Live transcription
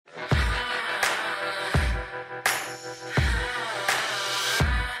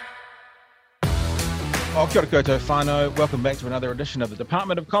Kia ora koutou whānau. Welcome back to another edition of the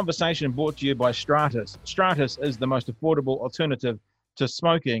Department of Conversation, brought to you by Stratus. Stratus is the most affordable alternative to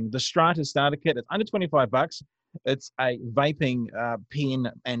smoking. The Stratus starter kit is under $25. It's a vaping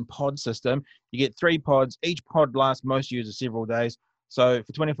pen and pod system. You get 3 pods. Each pod lasts most users several days. So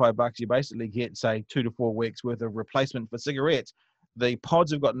for $25, you basically get, say, 2 to 4 weeks worth of replacement for cigarettes. The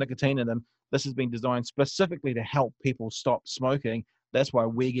pods have got nicotine in them. This has been designed specifically to help people stop smoking. That's why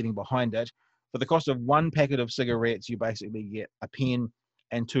we're getting behind it. For the cost of 1 packet of cigarettes, you basically get a pen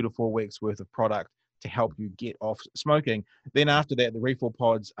and 2 to 4 weeks worth of product to help you get off smoking. Then after that, the refill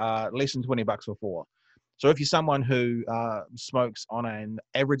pods are less than $20 for 4. So if you're someone who smokes on an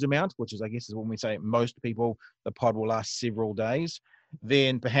average amount, which is, I guess, is when we say most people, the pod will last several days,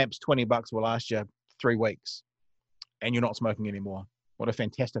 then perhaps $20 will last you 3 weeks and you're not smoking anymore. What a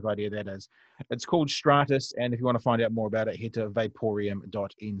fantastic idea that is. It's called Stratus, and if you want to find out more about it, head to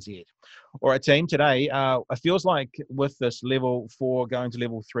vaporium.nz. All right, team, today, it feels like with this level 4 going to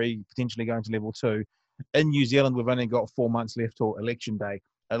level 3, potentially going to level 2, in New Zealand, we've only got 4 months left till election day.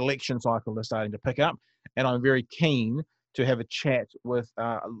 Election cycle is starting to pick up, and I'm very keen to have a chat with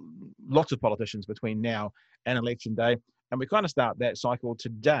lots of politicians between now and election day. And we kind of start that cycle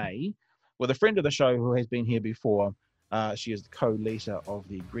today with a friend of the show who has been here before. She is the co-leader of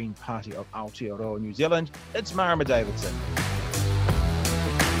the Green Party of Aotearoa, New Zealand. It's Marama Davidson.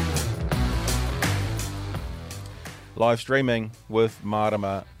 Live streaming with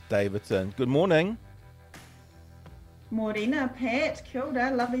Marama Davidson. Good morning. Morena, Pat. Kia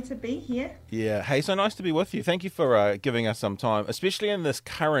ora. Lovely to be here. Yeah. Hey, so nice to be with you. Thank you for giving us some time, especially in this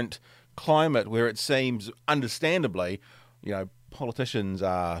current climate where it seems, understandably, politicians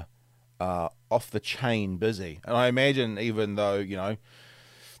are off the chain busy. And I imagine even though,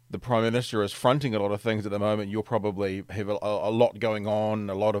 the Prime Minister is fronting a lot of things at the moment, you'll probably have a lot going on,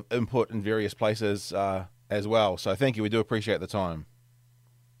 a lot of input in various places as well. So thank you. We do appreciate the time.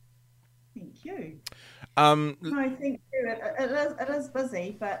 Thank you. No, thank you. It is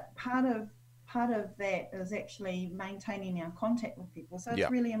busy, but part of that is actually maintaining our contact with people. So it's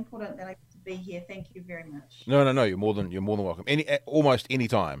really important that I get to be here. Thank you very much. No. You're more than welcome. Almost any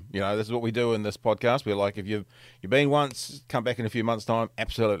time. This is what we do in this podcast. We're like, if you've been once, come back in a few months' time.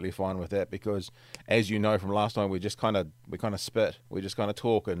 Absolutely fine with that, because as you know from last time, we kind of spit. We just kind of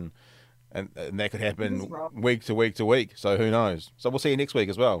talk, and that could happen week to week to week. So who knows? So we'll see you next week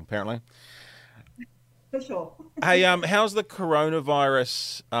as well, apparently. For sure. Hey, how's the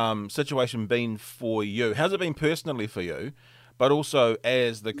coronavirus situation been for you? How's it been personally for you? But also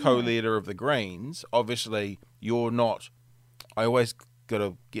as the co-leader of the Greens, obviously you're not, I always got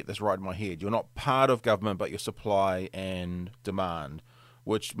to get this right in my head, you're not part of government, but you're supply and demand,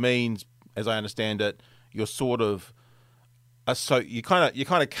 which means, as I understand it, you're sort of, so you kind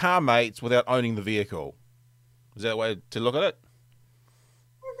of car mates without owning the vehicle. Is that a way to look at it?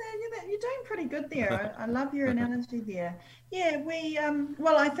 You're doing pretty good there. I love your analogy there. Yeah, we,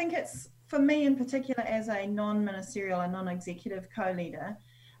 well, I think it's, for me in particular, as a non-ministerial and non-executive co-leader,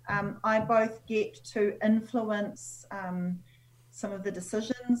 I both get to influence some of the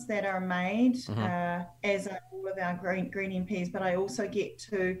decisions that are made as all of our green MPs, but I also get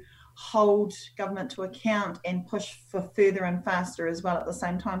to hold government to account and push for further and faster as well at the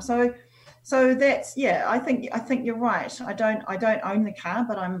same time. So that's, I think you're right. I don't own the car,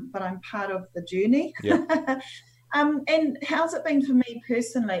 but I'm part of the journey. Yeah. And how's it been for me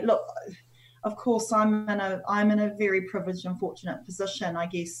personally? Look, of course, I'm in a very privileged and fortunate position, I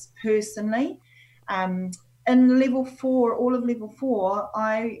guess, personally. In level 4, all of level 4,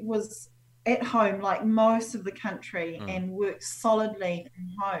 I was at home like most of the country and worked solidly from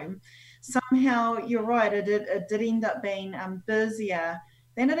home. Somehow, you're right, it did end up being busier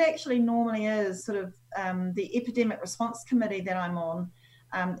than it actually normally is. Sort of the epidemic response committee that I'm on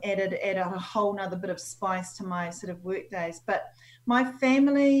added a whole nother bit of spice to my sort of work days. But my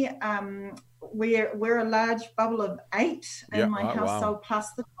family, we're a large bubble of 8 in my household,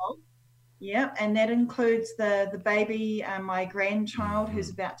 plus the dog. Yeah, and that includes the baby, my grandchild who's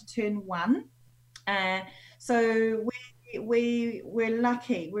about to turn 1. So we're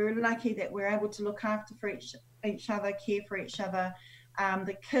lucky. We're lucky that we're able to look after for each other, care for each other.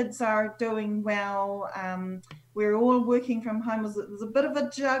 The kids are doing well. We're all working from home. There's a bit of a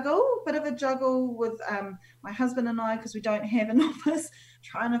juggle with my husband and I, because we don't have an office,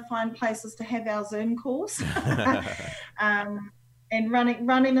 trying to find places to have our Zoom calls. And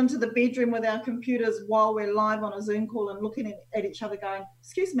running into the bedroom with our computers while we're live on a Zoom call and looking at each other going,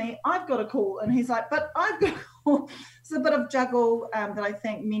 excuse me, I've got a call. And he's like, but I've got a it's a bit of juggle that I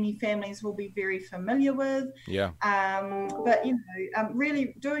think many families will be very familiar with. Yeah. But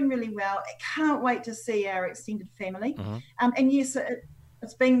really doing really well. I can't wait to see our extended family. Mm-hmm. And yes,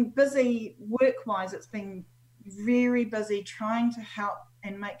 it's been busy work-wise. It's been very busy trying to help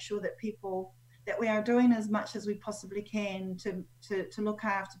and make sure that we are doing as much as we possibly can to look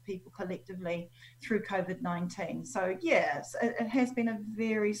after people collectively through COVID-19. So yes, it has been a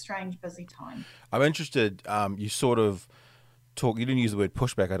very strange, busy time. I'm interested, you sort of you didn't use the word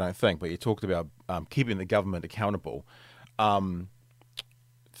pushback, I don't think, but you talked about keeping the government accountable.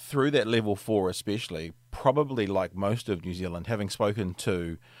 Through that level 4 especially, probably like most of New Zealand, having spoken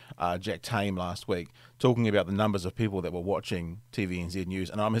to Jack Tame last week, talking about the numbers of people that were watching TVNZ News,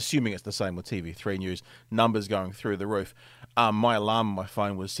 and I'm assuming it's the same with TV3 News, numbers going through the roof. My alarm on my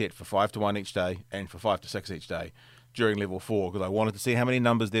phone was set for 5 to 1 each day and for 5 to 6 each day during level 4 because I wanted to see how many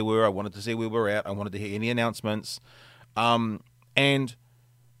numbers there were, I wanted to see where we're at, I wanted to hear any announcements. And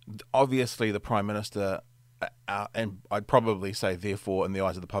obviously the Prime Minister, and I'd probably say therefore in the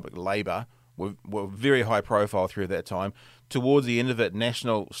eyes of the public, Labour, were very high profile through that time. Towards the end of it,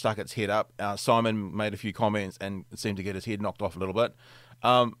 National stuck its head up. Simon made a few comments and seemed to get his head knocked off a little bit.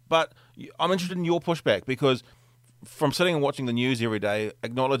 But I'm interested in your pushback because from sitting and watching the news every day,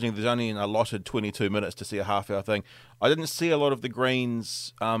 acknowledging there's only an allotted 22 minutes to see a half-hour thing, I didn't see a lot of the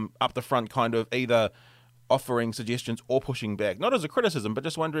Greens up the front kind of either offering suggestions or pushing back. Not as a criticism, but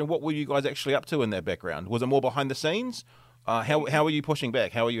just wondering what were you guys actually up to in that background? Was it more behind the scenes? How are you pushing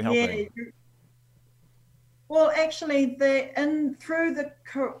back? How are you helping? Yeah. Well, actually, through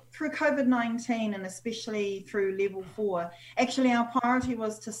COVID-19 and especially through level 4, actually our priority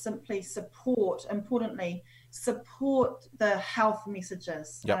was to simply support the health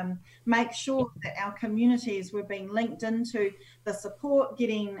messages. Yep. Make sure that our communities were being linked into the support,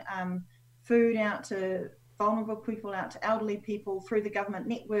 getting food out to vulnerable people, out to elderly people through the government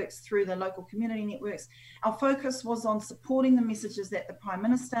networks, through the local community networks. Our focus was on supporting the messages that the Prime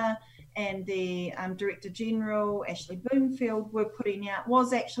Minister and the Director General, Ashley Bloomfield, were putting out.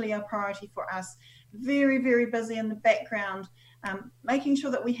 Was actually a priority for us. Very, very busy in the background, making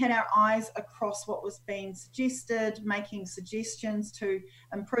sure that we had our eyes across what was being suggested, making suggestions to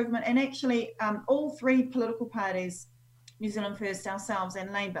improvement. And actually, all three political parties, New Zealand First, ourselves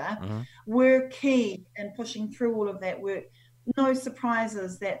and Labour, were key in pushing through all of that work. No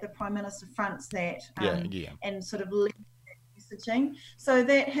surprises that the Prime Minister fronts that and sort of leads that messaging. So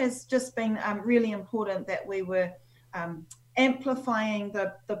that has just been really important that we were amplifying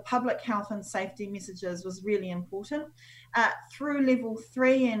the public health and safety messages was really important. Through level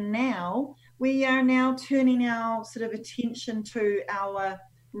 3 and now, we are now turning our sort of attention to our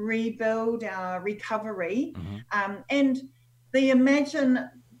rebuild, our recovery, and the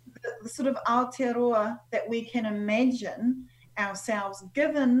sort of Aotearoa that we can imagine ourselves,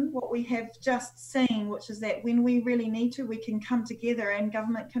 given what we have just seen, which is that when we really need to, we can come together and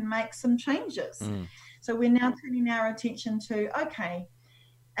government can make some changes. So we're now turning our attention to, okay,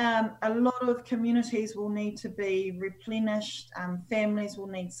 a lot of communities will need to be replenished, families will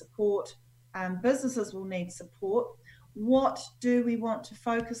need support, businesses will need support. What do we want to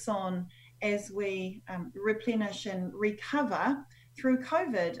focus on as we replenish and recover through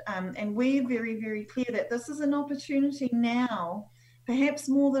COVID? And we're very, very clear that this is an opportunity now, perhaps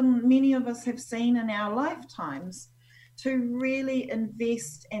more than many of us have seen in our lifetimes, to really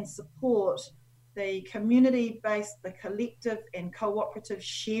invest and support the community-based, the collective and cooperative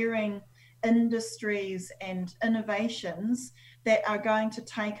sharing industries and innovations that are going to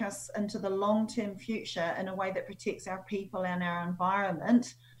take us into the long-term future in a way that protects our people and our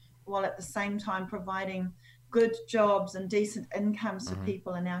environment, while at the same time providing good jobs and decent incomes to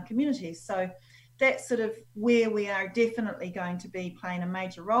people in our communities. So that's sort of where we are definitely going to be playing a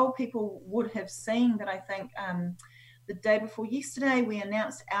major role. People would have seen that, I think, the day before yesterday, we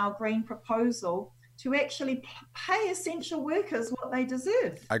announced our green proposal to actually pay essential workers what they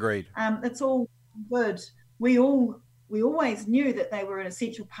deserve. Agreed. It's all good. We always knew that they were an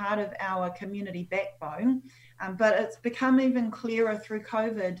essential part of our community backbone, but it's become even clearer through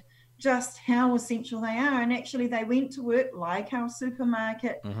COVID just how essential they are. And actually they went to work like our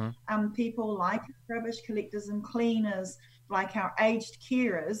supermarket people, like rubbish collectors and cleaners, like our aged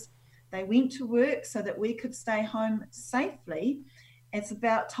carers. They went to work so that we could stay home safely. It's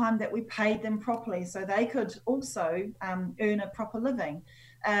about time that we paid them properly so they could also earn a proper living.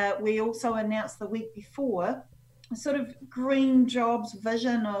 We also announced the week before a sort of green jobs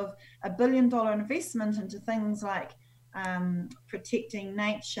vision of $1 billion investment into things like protecting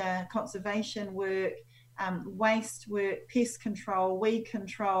nature, conservation work, waste work, pest control, weed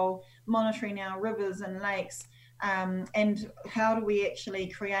control, monitoring our rivers and lakes. and how do we actually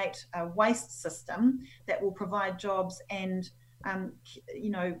create a waste system that will provide jobs and,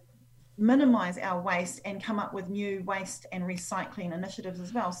 minimize our waste and come up with new waste and recycling initiatives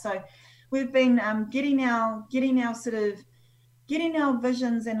as well. So we've been getting our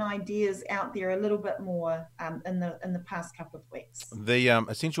visions and ideas out there a little bit more in the past couple of weeks. The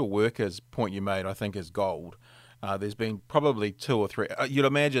essential workers point you made, I think, is gold. There's been probably 2 or 3. You'd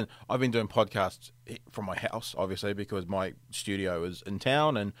imagine I've been doing podcasts from my house, obviously, because my studio is in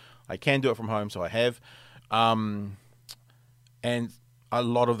town and I can do it from home, so I have. And a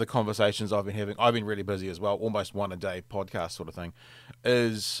lot of the conversations I've been having, I've been really busy as well, almost one a day podcast sort of thing,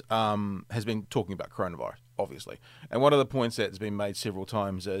 has been talking about coronavirus, obviously. And one of the points that's been made several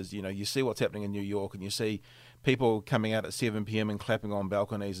times is, you see what's happening in New York and you see people coming out at 7 p.m. and clapping on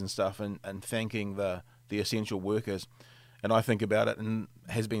balconies and stuff and thanking the essential workers. And I think about it, and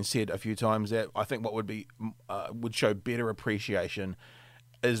has been said a few times, that I think what would show better appreciation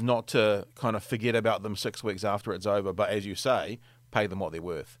is not to kind of forget about them 6 weeks after it's over, but as you say, pay them what they're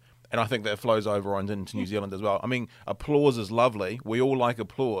worth. And I think that flows over on into New Zealand as well. I mean, applause is lovely. We all like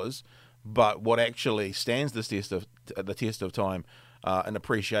applause, but what actually stands the test of time and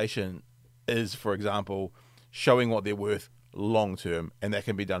appreciation is, for example, showing what they're worth long term, and that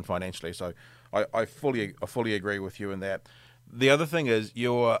can be done financially. So I fully agree with you in that. The other thing is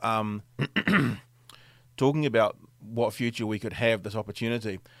you're talking about what future we could have this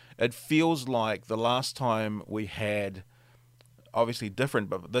opportunity. It feels like the last time we had, obviously different,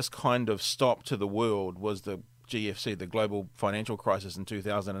 but this kind of stop to the world was the GFC, the global financial crisis in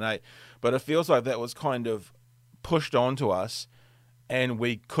 2008. But it feels like that was kind of pushed onto us and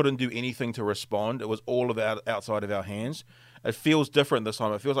we couldn't do anything to respond. It was all outside of our hands. It feels different this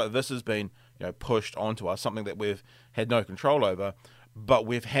time. It feels like this has been pushed onto us, something that we've had no control over, but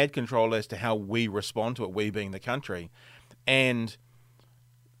we've had control as to how we respond to it, we being the country. And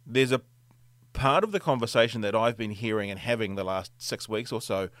there's a part of the conversation that I've been hearing and having the last 6 weeks or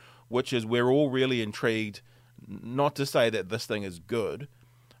so, which is we're all really intrigued, not to say that this thing is good,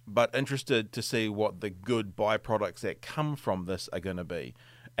 but interested to see what the good byproducts that come from this are going to be,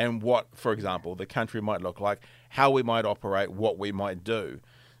 and what, for example, the country might look like, how we might operate, what we might do.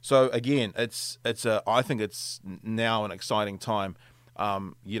 So again, I think it's now an exciting time.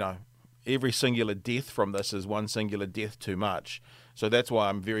 Every singular death from this is one singular death too much. So that's why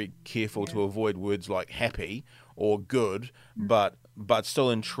I'm very careful to avoid words like happy or good, but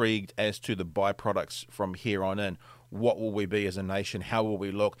still intrigued as to the byproducts from here on in. What will we be as a nation? How will we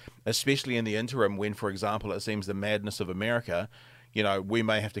look? Especially in the interim when, for example, it seems the madness of America, we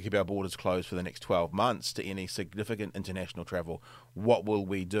may have to keep our borders closed for the next 12 months to any significant international travel. What will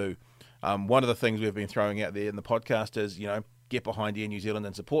we do? One of the things we've been throwing out there in the podcast is, get behind Air New Zealand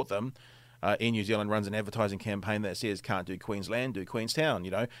and support them. Air New Zealand runs an advertising campaign that says can't do Queensland, do Queenstown,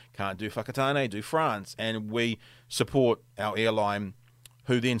 can't do Whakatane, do France. And we support our airline,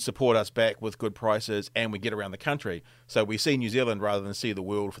 who then support us back with good prices, and we get around the country. So we see New Zealand rather than see the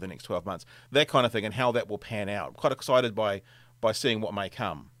world for the next 12 months. That kind of thing, and how that will pan out. I'm quite excited by seeing what may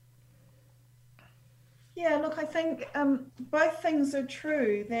come. Yeah, look, I think both things are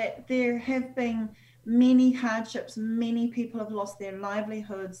true, that there have been many hardships. Many people have lost their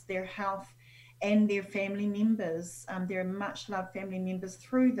livelihoods, their health, and their family members, their much loved family members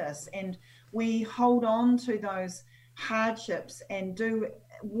through this. And we hold on to those hardships and do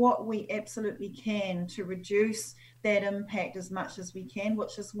what we absolutely can to reduce that impact as much as we can,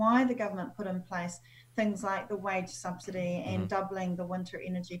 which is why the government put in place things like the wage subsidy and doubling the winter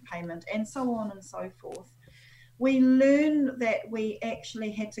energy payment and so on and so forth. We learned that we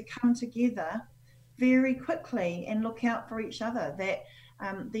actually had to come together very quickly and look out for each other, that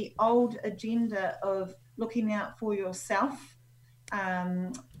the old agenda of looking out for yourself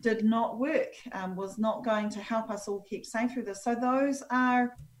did not work, was not going to help us all keep safe through this. So those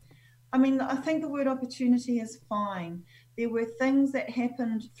are, I think the word opportunity is fine. There were things that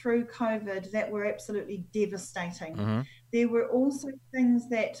happened through COVID that were absolutely devastating. There were also things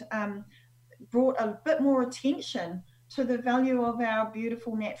that brought a bit more attention to the value of our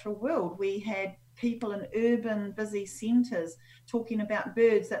beautiful natural world. We had people in urban busy centres talking about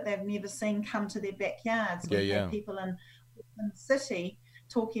birds that they've never seen come to their backyards. We had people in the city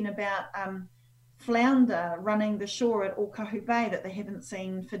talking about flounder running the shore at Okahu Bay that they haven't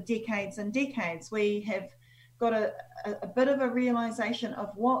seen for decades and decades. We have got a bit of a realisation of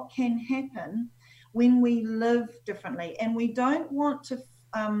what can happen when we live differently, and we don't want to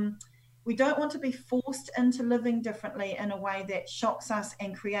be forced into living differently in a way that shocks us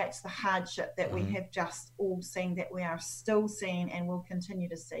and creates the hardship that we have just all seen, that we are still seeing and will continue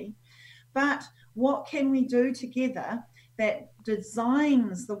to see. But what can we do together that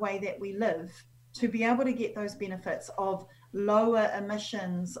designs the way that we live to be able to get those benefits of lower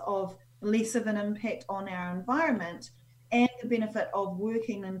emissions, of less of an impact on our environment, and the benefit of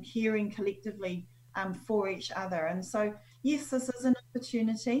working and caring collectively for each other? And so, yes, this is an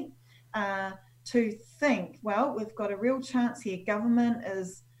opportunity to think, well, we've got a real chance here. Government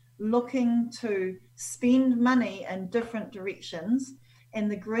is looking to spend money in different directions, and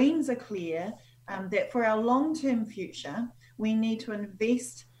the Greens are clear that for our long-term future, we need to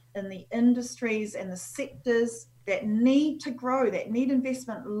invest in the industries and the sectors that need to grow, that need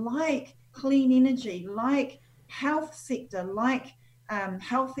investment, like clean energy, like health sector, like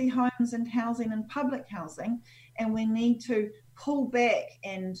healthy homes and housing and public housing. And we need to pull back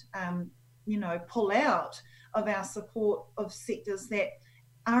and pull out of our support of sectors that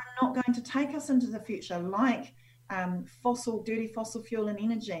are not going to take us into the future, like dirty fossil fuel and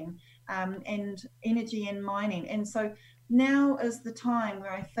energy and mining. And so now is the time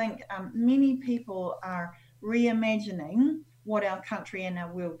where I think many people are reimagining what our country and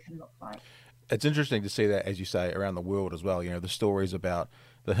our world can look like. It's interesting to see that, as you say, around the world as well. The stories about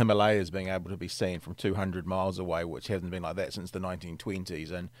the Himalayas being able to be seen from 200 miles away, which hasn't been like that since the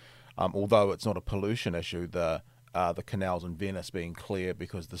 1920s. And although it's not a pollution issue, the canals in Venice being clear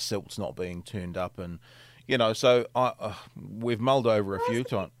because the silt's not being turned up, and so we've mulled over a few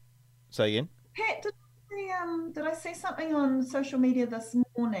times. Say again, Pat. Did I see something on social media this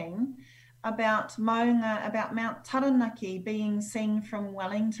morning about maunga, about Mount Taranaki being seen from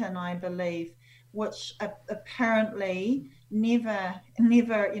Wellington, I believe, which apparently never,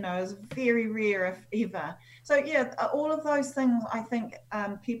 is very rare if ever. So yeah, all of those things, I think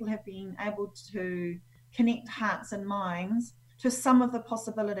people have been able to connect hearts and minds to some of the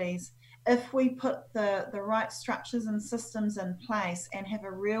possibilities if we put the right structures and systems in place and have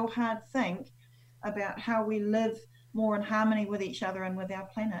a real hard think about how we live more in harmony with each other and with our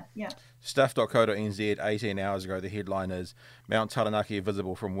planet. Yeah. Stuff.co.nz 18 hours ago, the headline is Mount Taranaki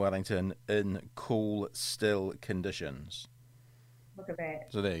visible from Wellington in cool, still conditions. Look at that.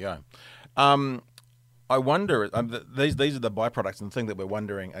 So there you go. I wonder, these are the byproducts and the thing that we're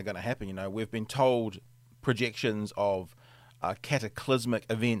wondering are going to happen. We've been told projections of cataclysmic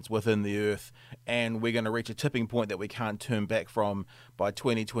events within the Earth, and we're going to reach a tipping point that we can't turn back from by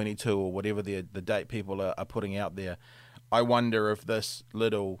 2022 or whatever the date people are putting out there. I wonder if this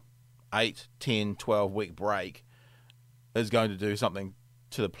little 8, 10, 12-week break is going to do something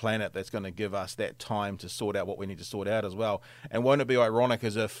to the planet that's going to give us that time to sort out what we need to sort out as well. And won't it be ironic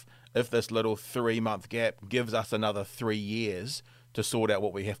as if this little 3-month gap gives us another 3 years to sort out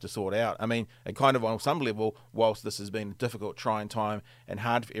what we have to sort out? I mean, and kind of on some level, whilst this has been a difficult, trying time and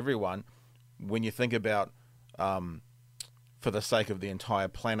hard for everyone, when you think about, for the sake of the entire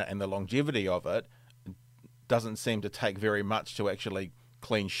planet and the longevity of it, doesn't seem to take very much to actually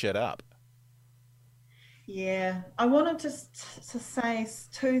clean shit up. Yeah, I wanted to say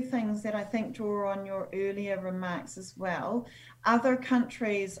two things that I think draw on your earlier remarks as well. Other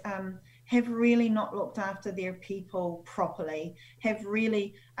countries have really not looked after their people properly, have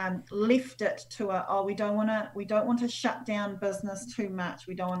really left it to we don't want to shut down business too much,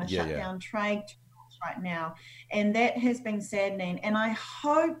 we don't want to shut down trade too much right now, and that has been saddening. And I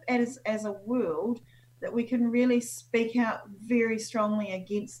hope as a world that we can really speak out very strongly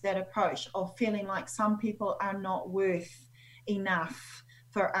against that approach of feeling like some people are not worth enough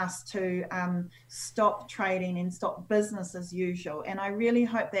for us to stop trading and stop business as usual. And I really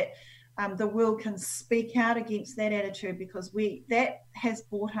hope that the world can speak out against that attitude, because that has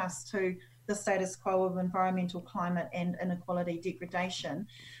brought us to the status quo of environmental, climate and inequality degradation.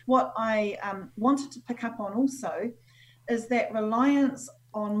 What I wanted to pick up on also is that reliance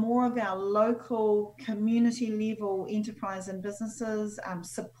on more of our local community level enterprise and businesses,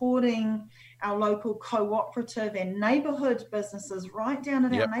 supporting our local cooperative and neighbourhood businesses right down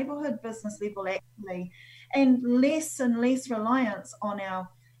at our neighbourhood business level actually, and less reliance on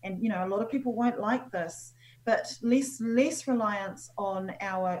and a lot of people won't like this, but less reliance on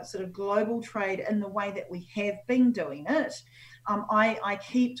our sort of global trade in the way that we have been doing it. I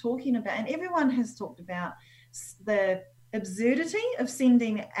keep talking about, and everyone has talked about, the absurdity of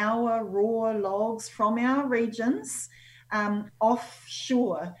sending our raw logs from our regions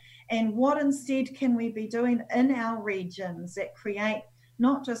offshore, and what instead can we be doing in our regions that create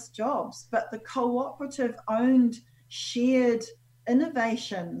not just jobs but the cooperative owned shared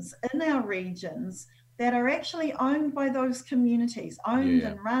innovations in our regions that are actually owned by those communities, owned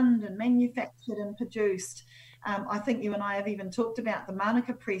and run and manufactured and produced. I think you and I have even talked about the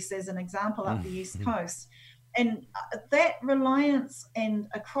Manuka press as an example up the East Coast. And that reliance and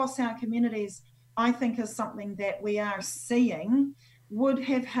across our communities, I think, is something that we are seeing would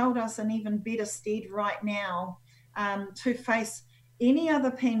have held us in even better stead right now, to face any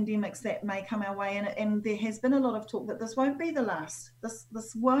other pandemics that may come our way. And there has been a lot of talk that this won't be the last. This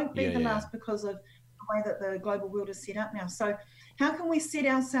won't be Yeah, the yeah, yeah. last because of the way that the global world is set up now. So how can we set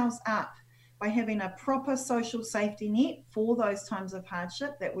ourselves up by having a proper social safety net for those times of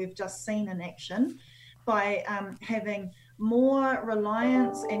hardship that we've just seen in action, by having more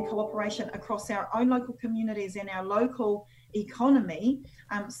reliance and cooperation across our own local communities and our local economy,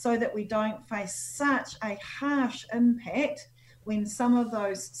 so that we don't face such a harsh impact when some of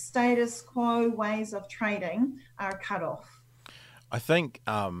those status quo ways of trading are cut off. I think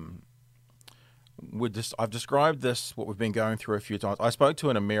I've described this, what we've been going through a few times. I spoke to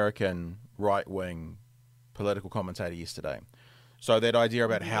an American right wing political commentator yesterday. So that idea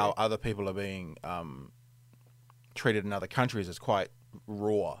about how other people are being treated in other countries is quite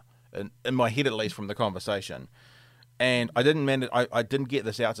raw, in my head at least, from the conversation. And I didn't get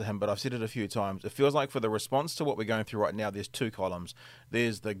this out to him, but I've said it a few times. It feels like for the response to what we're going through right now, there's two columns.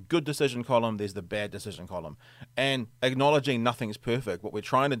 There's the good decision column, there's the bad decision column. And acknowledging nothing's perfect, what we're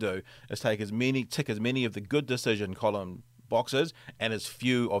trying to do is tick as many of the good decision column boxes and as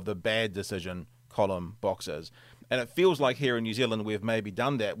few of the bad decision column boxes. And it feels like here in New Zealand we've maybe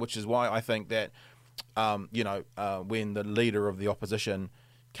done that, which is why I think that when the leader of the opposition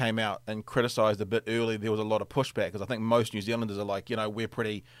came out and criticised a bit early, there was a lot of pushback, because I think most New Zealanders are like, we're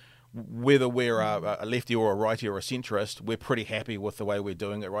pretty, whether we're a lefty or a righty or a centrist, we're pretty happy with the way we're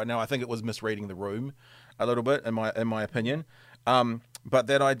doing it right now. I think it was misreading the room a little bit, in my opinion. But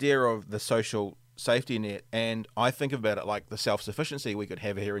that idea of the social safety net, and I think about it like the self-sufficiency we could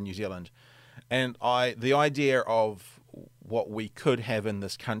have here in New Zealand, and the idea of what we could have in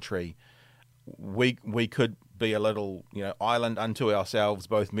this country, we could be a little island unto ourselves,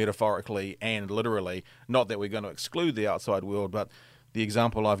 both metaphorically and literally. Not that we're going to exclude the outside world, but the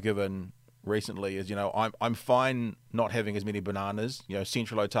example I've given recently is I'm fine not having as many bananas.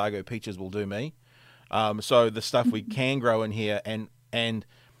 Central Otago peaches will do me. So the stuff we can grow in here, and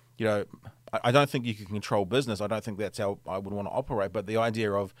I don't think you can control business. I don't think that's how I would want to operate. But the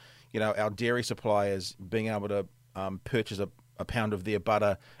idea of our dairy suppliers being able to purchase a pound of their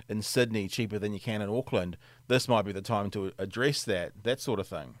butter in Sydney cheaper than you can in Auckland, this might be the time to address that sort of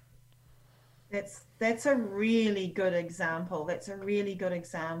thing. That's a really good example. That's a really good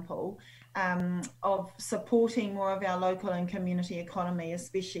example of supporting more of our local and community economy,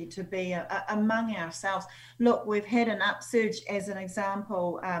 especially to be among ourselves. Look, we've had an upsurge, as an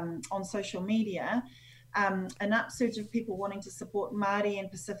example, on social media, an upsurge of people wanting to support Māori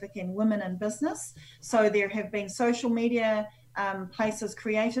and Pacific and women in business. So there have been social media places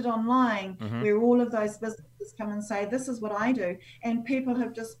created online where all of those businesses come and say, this is what I do. And people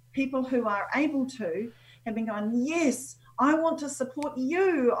who are able to have been going, yes, I want to support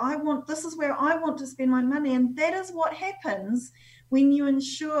you. This is where I want to spend my money. And that is what happens when you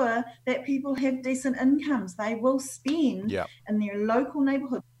ensure that people have decent incomes. They will spend in their local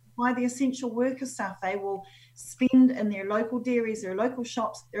neighbourhood, buy the essential worker stuff. They will spend in their local dairies, their local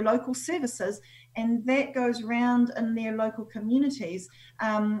shops, their local services, and that goes round in their local communities.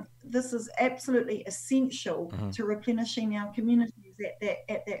 This is absolutely essential to replenishing our communities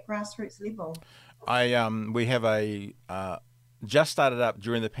at that grassroots level. We have just started up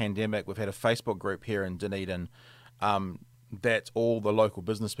during the pandemic. We've had a Facebook group here in Dunedin. That's all the local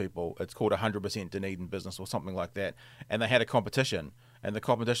business people. It's called 100% Dunedin Business or something like that. And they had a competition, and the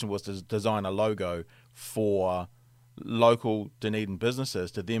competition was to design a logo for local Dunedin businesses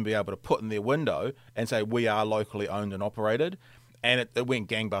to then be able to put in their window and say, we are locally owned and operated. And it went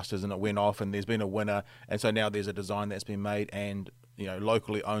gangbusters, and it went off, and there's been a winner. And so now there's a design that's been made, and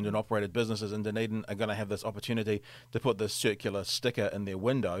locally owned and operated businesses in Dunedin are going to have this opportunity to put this circular sticker in their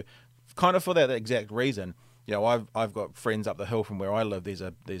window, kind of for that exact reason. I've got friends up the hill from where I live.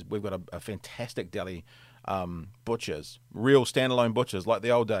 We've got a fantastic deli, butchers, real standalone butchers like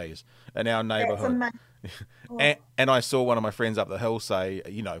the old days in our neighbourhood. And I saw one of my friends up the hill say,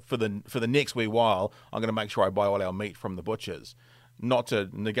 for the next wee while, I'm going to make sure I buy all our meat from the butchers, not to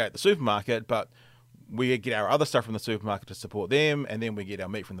negate the supermarket, but we get our other stuff from the supermarket to support them, and then we get our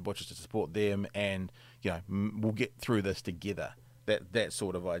meat from the butchers to support them, and we'll get through this together. That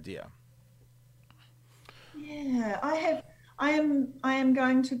sort of idea. Yeah, I am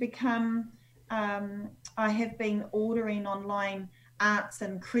going to become. I have been ordering online arts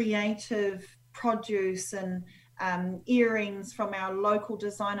and creative produce and earrings from our local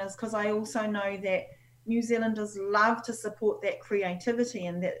designers, because I also know that New Zealanders love to support that creativity,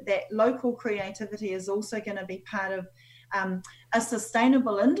 and that local creativity is also going to be part of a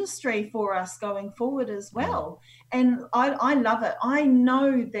sustainable industry for us going forward as well. And I love it. I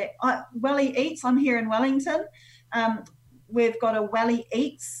know that Welly Eats, I'm here in Wellington. We've got a Welly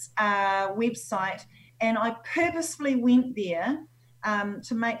Eats website, and I purposefully went there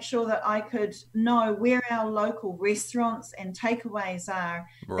to make sure that I could know where our local restaurants and takeaways are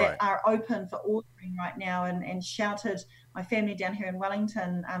that are open for ordering right now, and shouted. My family down here in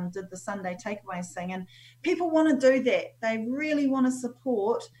Wellington did the Sunday takeaways thing, and people want to do that. They really want to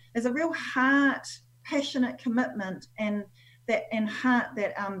support. There's a real heart, passionate commitment and heart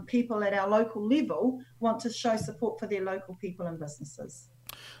that people at our local level want to show support for their local people and businesses.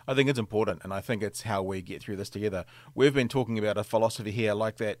 I think it's important, and I think it's how we get through this together. We've been talking about a philosophy here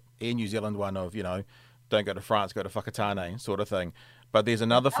like that Air New Zealand one of, don't go to France, go to Whakatane sort of thing. But there's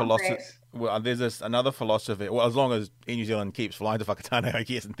another philosophy. Well, there's another philosophy. Well, as long as Air New Zealand keeps flying to Whakatane, I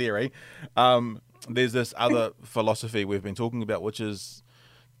guess in theory, there's this other philosophy we've been talking about, which is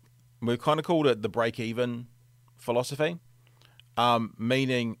we've kind of called it the break-even philosophy.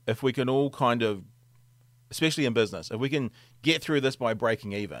 Meaning, if we can all kind of, especially in business, if we can get through this by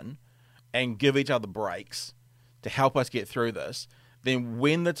breaking even, and give each other breaks to help us get through this, then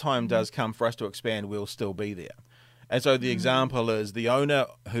when the time does come for us to expand, we'll still be there. And so the example is the owner,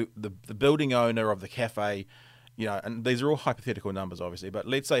 the building owner of the cafe, and these are all hypothetical numbers, obviously, but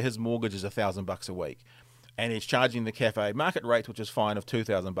let's say his mortgage is $1,000 a week, and he's charging the cafe market rate, which is fine, of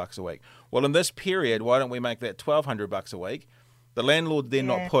 $2,000 a week. Well, in this period, why don't we make that $1,200 a week? The landlord's then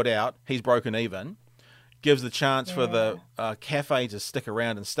not put out; he's broken even. Gives the chance for the cafe to stick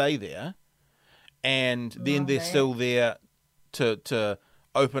around and stay there, and then they're still there to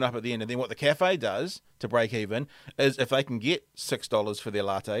open up at the end. And then what the cafe does to break even is if they can get $6 for their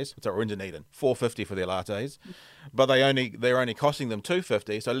lattes, which are in Dunedin, $4.50 for their lattes, but they're only costing them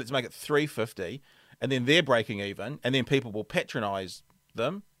 $2.50. So let's make it $3.50, and then they're breaking even, and then people will patronise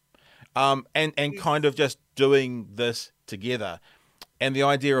them, and kind of just doing this together. And the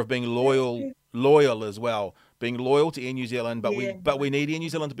idea of being loyal as well, being loyal to Air New Zealand, but we need Air New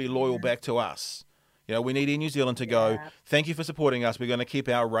Zealand to be loyal back to us. We need Air New Zealand to go, thank you for supporting us. We're going to keep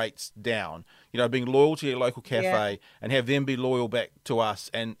our rates down. Being loyal to your local cafe and have them be loyal back to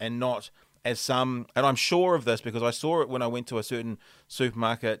us, and not as some, and I'm sure of this because I saw it when I went to a certain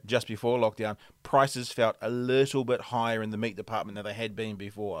supermarket just before lockdown, prices felt a little bit higher in the meat department than they had been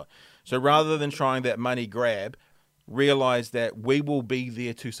before. So rather than trying that money grab, realize that we will be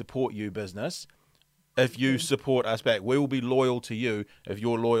there to support you, business, if you support us back. We will be loyal to you if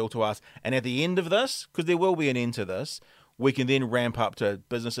you're loyal to us. And at the end of this, because there will be an end to this, we can then ramp up to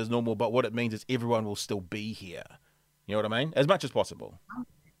business as normal. But what it means is everyone will still be here. You know what I mean? As much as possible.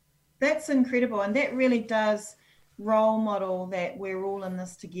 That's incredible. And that really does role model that we're all in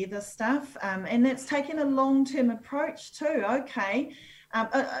this together stuff. And that's taking a long-term approach too. Okay.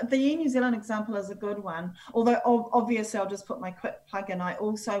 The Air New Zealand example is a good one, although obviously I'll just put my quick plug in. I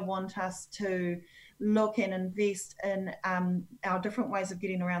also want us to look and invest in our different ways of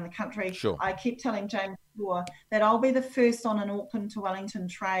getting around the country. Sure. I keep telling James that I'll be the first on an Auckland to Wellington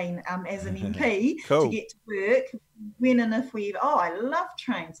train as an MP cool. to get to work when and if we, I love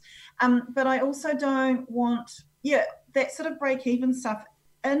trains. But I also don't want, that sort of break even stuff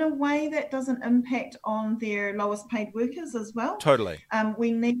in a way that doesn't impact on their lowest paid workers as well. Totally.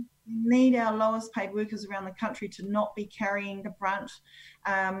 We need our lowest paid workers around the country to not be carrying the brunt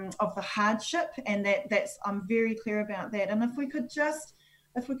of the hardship, and that's I'm very clear about that. And if we could just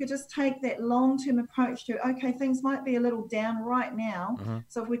take that long-term approach to, okay, things might be a little down right now,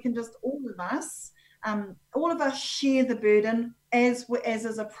 so if we can just all of us share the burden as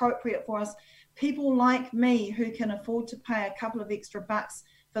is appropriate for us. People like me who can afford to pay a couple of extra bucks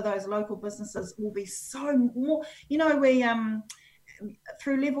for those local businesses will be so more. We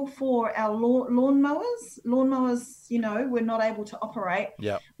through level 4, our lawnmowers, were not able to operate.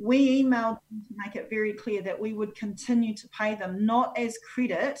 Yeah. We emailed them to make it very clear that we would continue to pay them, not as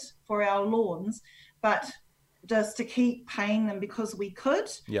credit for our lawns, but just to keep paying them because we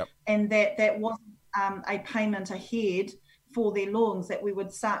could. Yep. And that wasn't a payment ahead for their lawns, that we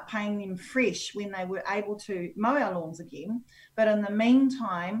would start paying them fresh when they were able to mow our lawns again. But in the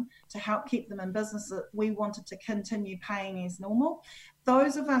meantime, to help keep them in business, we wanted to continue paying as normal.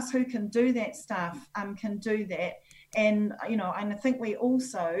 Those of us who can do that stuff can do that. And, and I think we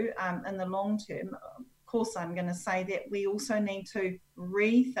also, in the long term, of course, I'm going to say that we also need to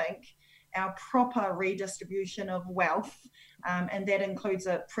rethink our proper redistribution of wealth, and that includes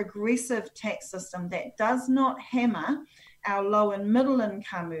a progressive tax system that does not hammer our low and middle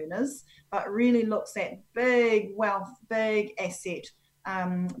income earners, but really looks at big wealth, big asset,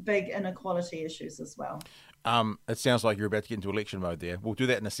 big inequality issues as well. It sounds like you're about to get into election mode there. We'll do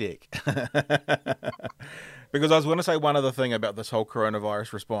that in a sec. Because I was going to say one other thing about this whole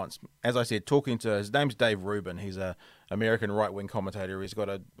coronavirus response. As I said, talking to, his name's Dave Rubin. He's a American right-wing commentator. He's got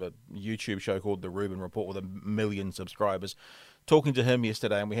a YouTube show called The Rubin Report with 1 million subscribers. Talking to him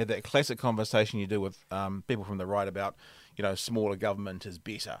yesterday, and we had that classic conversation you do with people from the right about, smaller government is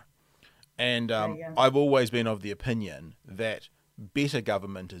better. And I've always been of the opinion that better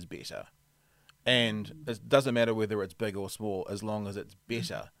government is better. And it doesn't matter whether it's big or small, as long as it's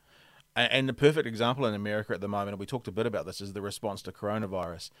better. And the perfect example in America at the moment, and we talked a bit about this, is the response to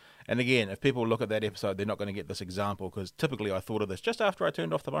coronavirus. And again, if people look at that episode, they're not going to get this example, because typically I thought of this just after I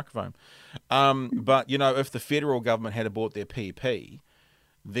turned off the microphone. But, if the federal government had bought their PP,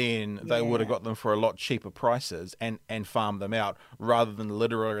 then they would have got them for a lot cheaper prices and farmed them out, rather than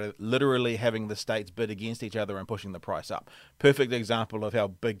literally having the states bid against each other and pushing the price up. Perfect example of how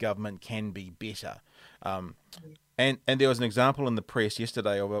big government can be better. And there was an example in the press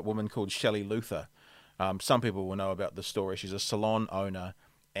yesterday of a woman called Shelley Luther. Some people will know about this story. She's a salon owner,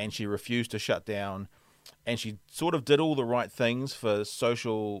 and she refused to shut down. And she sort of did all the right things for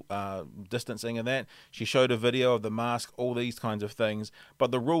social distancing and that. She showed a video of the mask, all these kinds of things.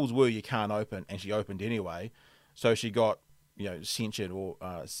 But the rules were you can't open, and she opened anyway. So she got, censured or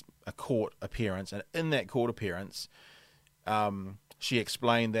a court appearance. And in that court appearance, she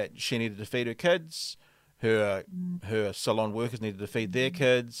explained that she needed to feed her kids. Her salon workers needed to feed their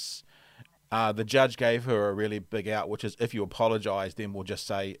kids. The judge gave her a really big out, which is, if you apologise, then we'll just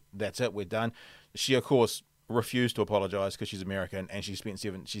say, that's it, we're done. She, of course, refused to apologise because she's American, and she's been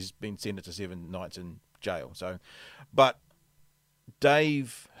sentenced to 7 nights in jail. But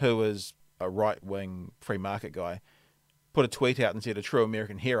Dave, who is a right-wing free market guy, put a tweet out and said, a true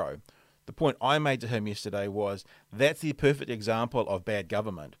American hero. The point I made to him yesterday was, that's the perfect example of bad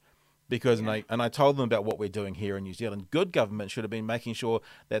government. Because, and I told them about what we're doing here in New Zealand. Good government should have been making sure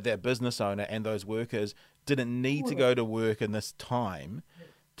that that business owner and those workers didn't need to go to work in this time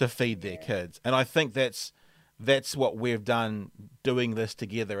to feed their kids. And I think that's what we've done, doing this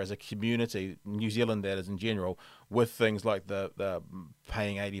together as a community, New Zealand that is in general, with things like the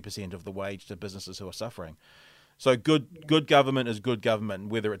paying 80% of the wage to businesses who are suffering. So good government is good government,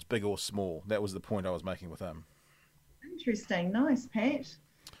 whether it's big or small. That was the point I was making with him. Interesting. Nice, Pat.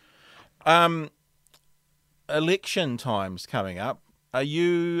 Election time's coming up. Are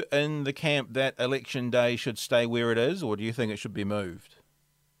you in the camp that election day should stay where it is, or do you think it should be moved?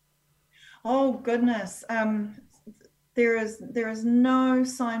 Oh goodness, there is no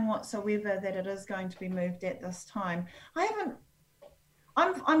sign whatsoever that it is going to be moved at this time.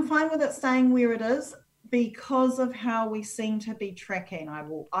 I'm fine with it staying where it is because of how we seem to be tracking. I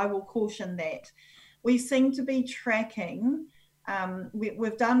will caution that we seem to be tracking.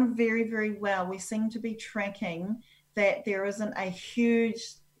 We've done very, very well. We seem to be tracking that there isn't a huge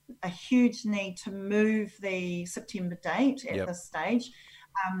need to move the September date at this stage.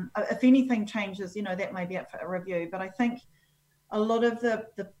 If anything changes, that may be up for a review. But I think a lot of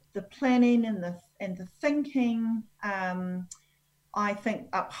the planning and the thinking, I think,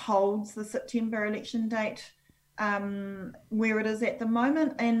 upholds the September election date where it is at the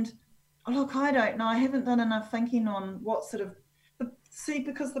moment. And look, I don't know. I haven't done enough thinking on what sort of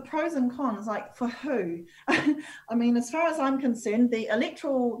because the pros and cons, like for who? I mean, as far as I'm concerned, the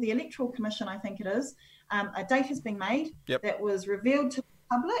electoral commission, I think it is, a date has been made that was revealed to the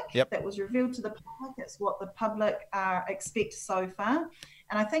public. That was revealed to the public. It's what the public expect so far,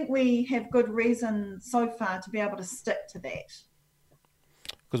 and I think we have good reason so far to be able to stick to that.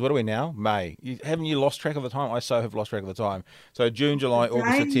 Because what are we now? May. Haven't you lost track of the time? I so have lost track of the time. So June, July,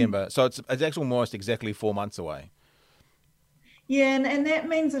 August, September. So it's almost exactly 4 months away. Yeah, and that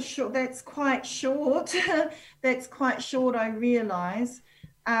means that's quite short. That's quite short, I realise.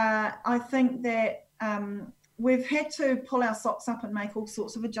 I think that we've had to pull our socks up and make all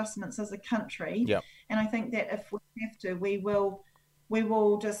sorts of adjustments as a country. And I think that if we have to, we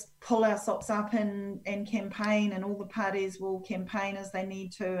will just pull our socks up and campaign, and all the parties will campaign as they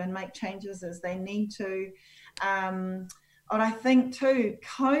need to and make changes as they need to. And I think too,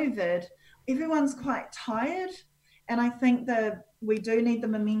 COVID, everyone's quite tired. And I think that we do need the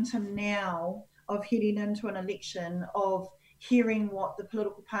momentum now of heading into an election, of hearing what the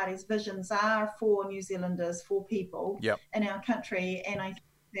political parties' visions are for New Zealanders, for people in our country. And I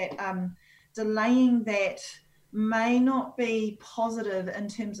think that delaying that may not be positive in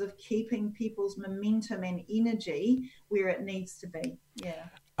terms of keeping people's momentum and energy where it needs to be.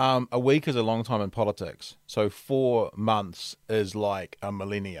 A week is a long time in politics, so 4 months is like a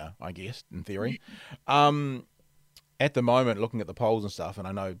millennia, I guess, in theory. At the moment, looking at the polls and stuff, and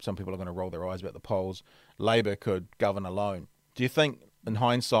I know some people are going to roll their eyes about the polls, Labour could govern alone. Do you think, in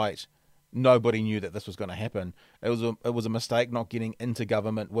hindsight, nobody knew that this was going to happen? It was a mistake not getting into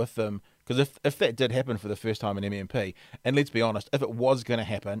government with them, because if that did happen for the first time in MMP, and let's be honest, if it was going to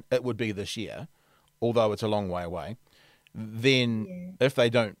happen, it would be this year, although it's a long way away. Then if they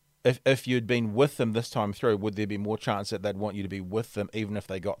don't, if you'd been with them this time through, would there be more chance that they'd want you to be with them, even if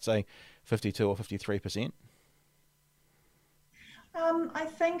they got, say, 52 or 53%? I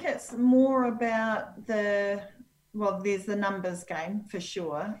think it's more about there's the numbers game for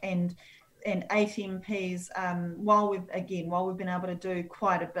sure, and 8 MPs. While we've been able to do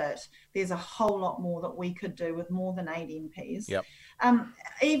quite a bit, there's a whole lot more that we could do with more than 8 MPs. Yep.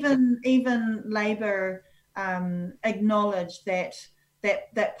 Even Labour acknowledged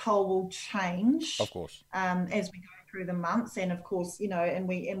that poll will change, of course, as we go through the months, and of course, and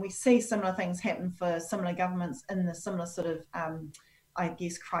we see similar things happen for similar governments in the similar sort of I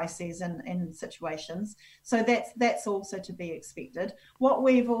guess crises and situations. So that's also to be expected. What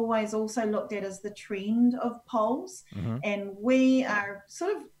we've always also looked at is the trend of polls, and we are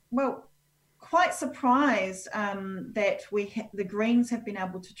sort of quite surprised that the Greens have been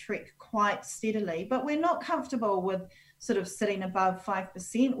able to trek quite steadily, but we're not comfortable with sort of sitting above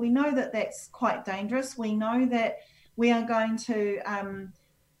 5%. We know that that's quite dangerous. We know that we are going to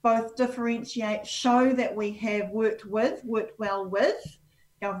both differentiate, show that we have worked well with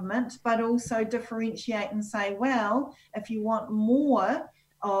government, but also differentiate and say, well, if you want more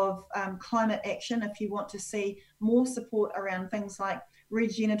of climate action, if you want to see more support around things like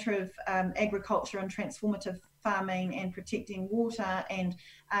regenerative agriculture and transformative farming and protecting water, and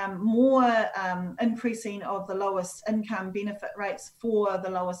more increasing of the lowest income benefit rates for the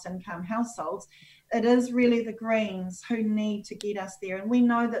lowest income households, it is really the Greens who need to get us there. And we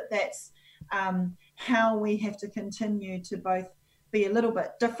know that that's how we have to continue to both be a little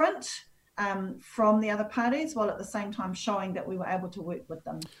bit different from the other parties, while at the same time showing that we were able to work with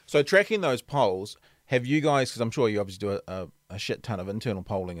them. So tracking those polls, have you guys, because I'm sure you obviously do a shit ton of internal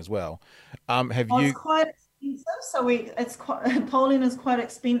polling as well, It's quite expensive, so polling is quite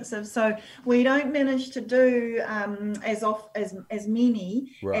expensive, so we don't manage to do as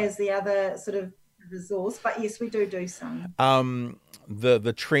many as the other sort of resource, but yes, we do some.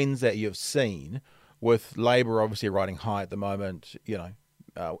 The trends that you've seen with Labour obviously riding high at the moment,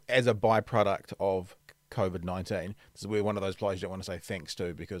 as a byproduct of COVID-19. This is where one of those places you don't want to say thanks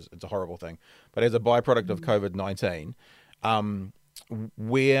to, because it's a horrible thing. But as a byproduct of COVID-19,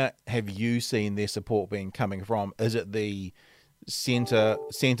 where have you seen their support being coming from? Is it the centre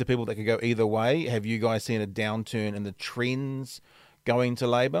people that could go either way? Have you guys seen a downturn in the trends going to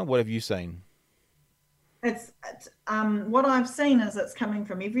Labour? What have you seen? It's what I've seen is it's coming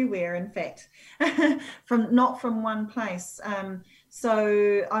from everywhere, in fact, not from one place.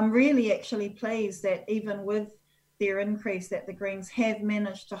 So I'm really actually pleased that even with their increase, that the Greens have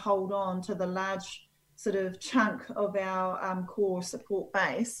managed to hold on to the large sort of chunk of our core support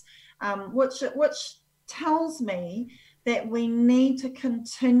base, which tells me that we need to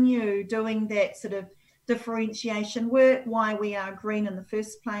continue doing that sort of differentiation work, why we are green in the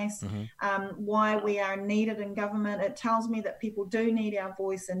first place, why we are needed in government. It tells me that people do need our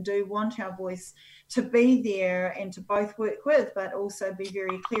voice and do want our voice to be there and to both work with, but also be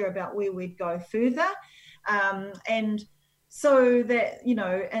very clear about where we'd go further. And so that,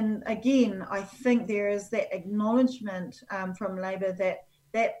 and again, I think there is that acknowledgement from Labour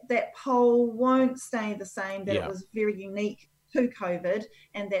that poll won't stay the same, that it was very unique to COVID,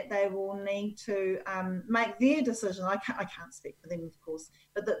 and that they will need to make their decision. I can't speak for them, of course,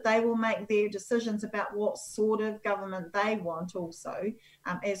 but that they will make their decisions about what sort of government they want also,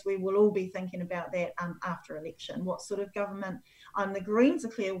 as we will all be thinking about that after election. What sort of government? The Greens are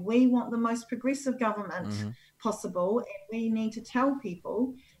clear. We want the most progressive government possible, and we need to tell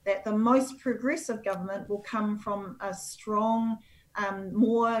people that the most progressive government will come from a strong,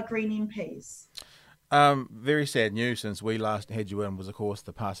 more Green MPs. Very sad news since we last had you in was, of course,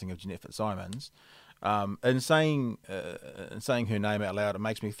 the passing of Jeanette Fitzsimons. In saying her name out loud, it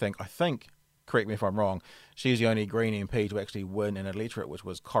makes me think, correct me if I'm wrong, she's the only Green MP to actually win an electorate, which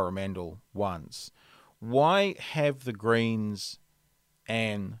was Coromandel once. Why have the Greens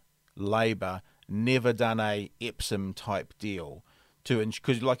and Labour never done a Epsom type deal?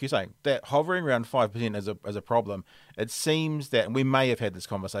 Because, like you say, that hovering around 5% is a problem. It seems that, and we may have had this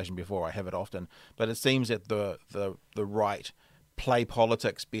conversation before, I have it often, but it seems that the right play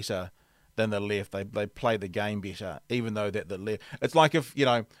politics better than the left. They play the game better, even though that the left. It's like if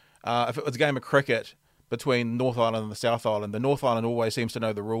if it was a game of cricket between North Island and the South Island, the North Island always seems to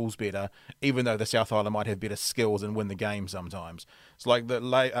know the rules better, even though the South Island might have better skills and win the game sometimes. It's like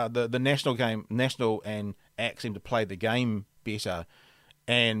the national and ACT seem to play the game better,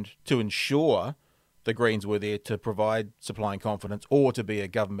 and to ensure the Greens were there to provide supplying confidence or to be a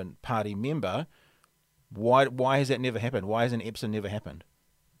government party member. Why has that never happened? Why hasn't Epsom never happened?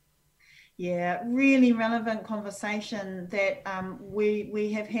 Yeah, really relevant conversation that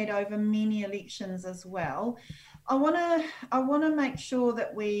we have had over many elections as well. I wanna make sure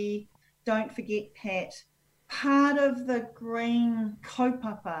that we don't forget, Pat. Part of the Green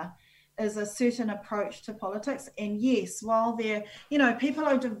kaupapa is a certain approach to politics, and yes, while there, people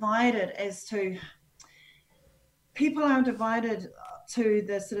are divided to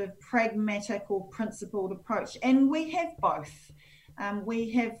the sort of pragmatic or principled approach, and we have both. We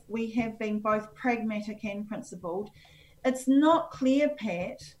have been both pragmatic and principled. It's not clear,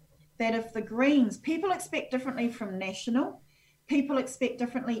 Pat, that if the Greens, people expect differently from National, people expect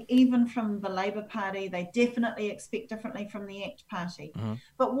differently even from the Labour Party, they definitely expect differently from the ACT Party. Mm-hmm.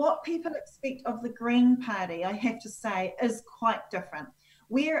 But what people expect of the Green Party, I have to say, is quite different.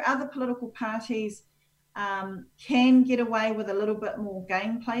 Where other political parties can get away with a little bit more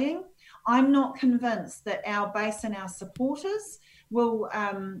game playing, I'm not convinced that our base and our supporters will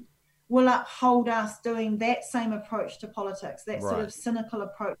uphold us doing that same approach to politics, that sort of cynical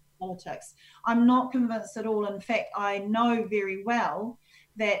approach to politics. I'm not convinced at all. In fact, I know very well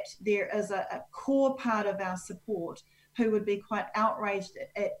that there is a core part of our support who would be quite outraged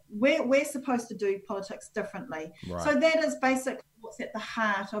at we're supposed to do politics differently. Right. So that is basically what's at the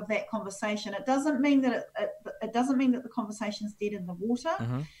heart of that conversation. It doesn't mean that it doesn't mean that the conversation's dead in the water.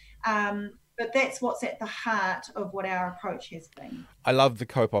 Mm-hmm. But that's what's at the heart of what our approach has been. I love the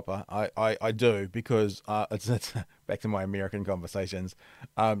kaupapa. I do, because it's back to my American conversations.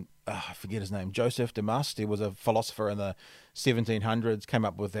 I forget his name. Joseph Damas. He was a philosopher in the 1700s. Came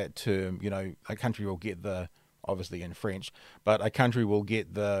up with that term. A country will get obviously in French, but a country will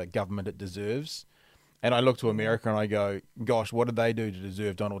get the government it deserves. And I look to America and I go, gosh, what did they do to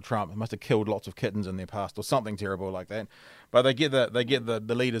deserve Donald Trump? They must have killed lots of kittens in their past or something terrible like that. But they get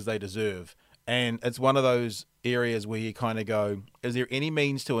the leaders they deserve. And it's one of those areas where you kind of go, is there any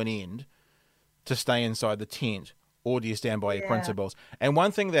means to an end to stay inside the tent, or do you stand by your principles? And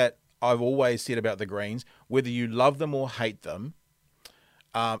one thing that I've always said about the Greens, whether you love them or hate them,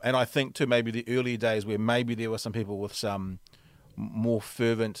 and I think to maybe the early days where maybe there were some people with some more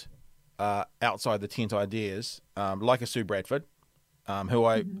fervent outside the tent ideas, like a Sue Bradford,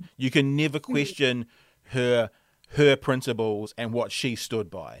 who you can never question her principles and what she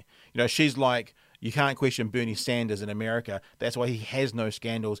stood by. She's like, you can't question Bernie Sanders in America. That's why he has no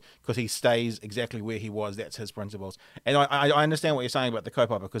scandals, because he stays exactly where he was. That's his principles. And I understand what you're saying about the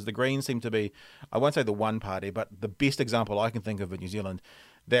kaupapa, because the Greens seem to be, I won't say the one party, but the best example I can think of in New Zealand,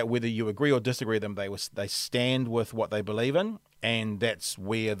 that whether you agree or disagree with them, they stand with what they believe in, and that's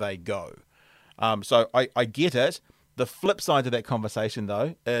where they go. So I get it. The flip side to that conversation,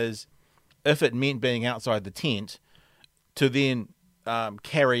 though, is if it meant being outside the tent to then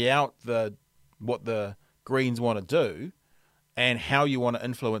carry out what the Greens want to do and how you want to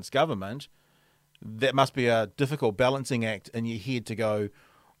influence government, that must be a difficult balancing act in your head to go,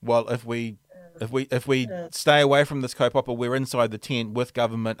 well, if we stay away from this kaupapa, we're inside the tent with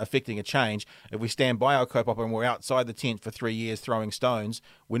government affecting a change. If we stand by our kaupapa and we're outside the tent for 3 years throwing stones,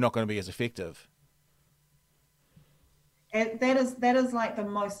 we're not going to be as effective. And that is like the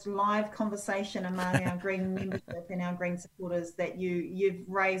most live conversation among our Green membership and our Green supporters that you've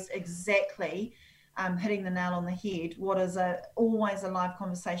raised exactly, hitting the nail on the head. What is always a live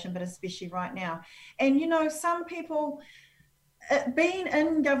conversation, but especially right now. And some people, being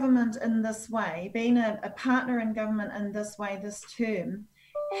in government in this way, being a partner in government in this way, this term,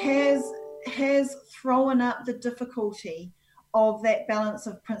 has thrown up the difficulty of that balance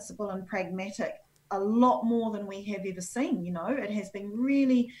of principle and pragmatic a lot more than we have ever seen. It has been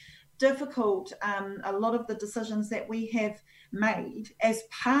really difficult. A lot of the decisions that we have made as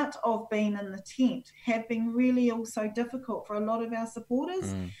part of being in the tent have been really also difficult for a lot of our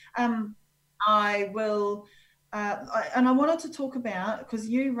supporters. I wanted to talk about, because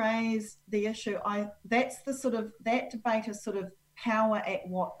you raised the issue, that debate is sort of power at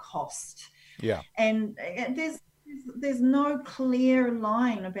what cost. Yeah. And there's no clear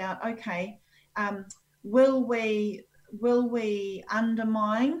line about, okay, will we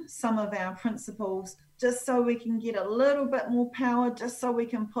undermine some of our principles just so we can get a little bit more power, just so we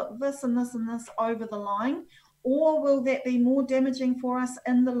can put this and this and this over the line? or will that be more damaging for us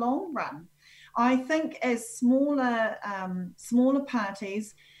in the long run? I think as smaller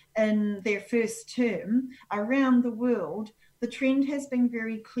parties in their first term around the world, the trend has been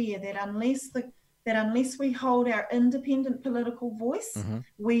very clear that unless we hold our independent political voice,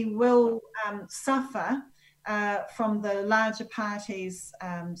 we will suffer from the larger parties'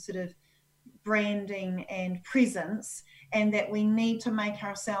 sort of branding and presence, and that we need to make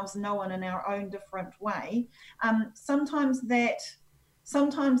ourselves known in our own different way. Sometimes that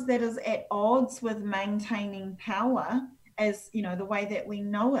is at odds with maintaining power as the way that we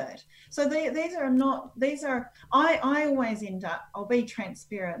know it. So I always end up, I'll be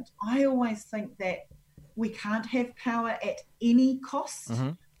transparent, I always think that we can't have power at any cost,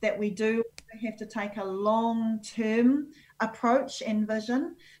 that we do have to take a long-term approach and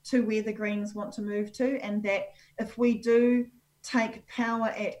vision to where the Greens want to move to, and that if we do take power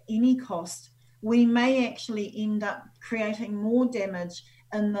at any cost, we may actually end up creating more damage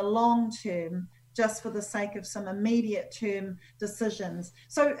in the long term just for the sake of some immediate term decisions.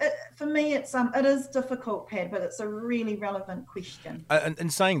 So for me, it is difficult, Pad, but it's a really relevant question.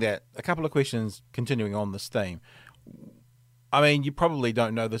 And saying that, a couple of questions continuing on this theme. I mean, you probably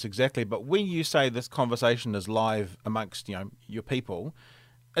don't know this exactly, but when you say this conversation is live amongst your people,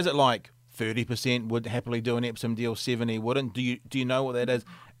 is it like 30% would happily do an Epsom deal, 70% wouldn't? Do you know what that is?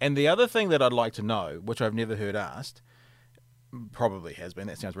 And the other thing that I'd like to know, which I've never heard asked, probably has been,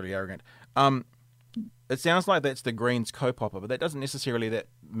 that sounds really arrogant. It sounds like that's the Greens co-popper, but that doesn't necessarily that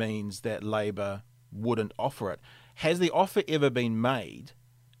means that Labour wouldn't offer it. Has the offer ever been made,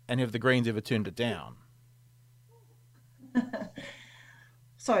 and have the Greens ever turned it down?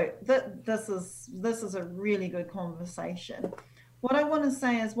 So this is a really good conversation. What I want to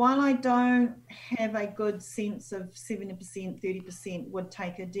say is, while I don't have a good sense of 70%, 30% would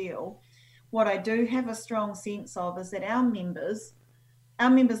take a deal, what I do have a strong sense of is that our members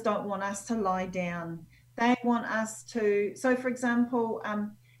don't want us to lie down. They want us to, so for example,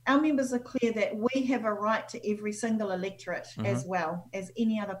 our members are clear that we have a right to every single electorate as well as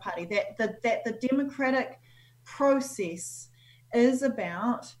any other party, that the democratic process is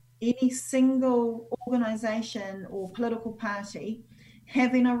about any single organisation or political party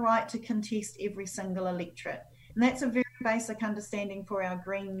having a right to contest every single electorate. And that's a very basic understanding for our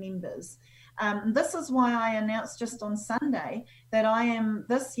Green members. This is why I announced just on Sunday that I am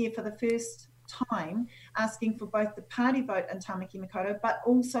this year for the first time asking for both the party vote in Tamaki Makaurau, but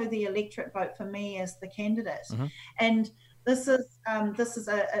also the electorate vote for me as the candidate. And this is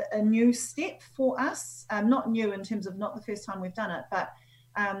a new step for us. Not new in terms of not the first time we've done it, but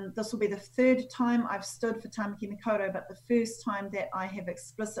this will be the third time I've stood for Tamaki Makaurau, but the first time that I have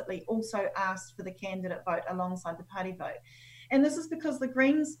explicitly also asked for the candidate vote alongside the party vote. And this is because the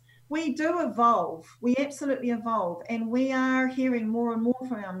Greens, we do evolve. We absolutely evolve. And we are hearing more and more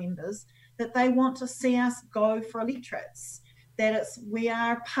from our members that they want to see us go for electorates, that we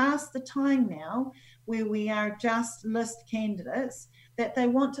are past the time now where we are just list candidates, that they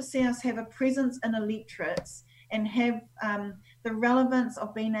want to see us have a presence in electorates and have the relevance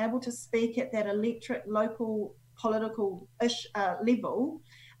of being able to speak at that electorate local political-ish level,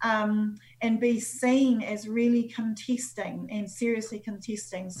 and be seen as really contesting and seriously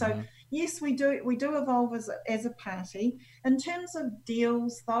contesting. So yes, we do evolve as a party. In terms of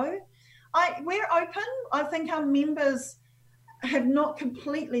deals though, we're open. I think our members have not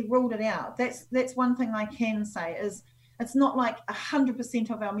completely ruled it out. That's one thing I can say, is it's not like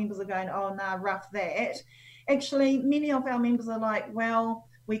 100% of our members are going, oh nah, rough that. Actually, many of our members are like, well,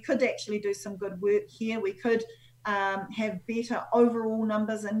 we could actually do some good work here. We could have better overall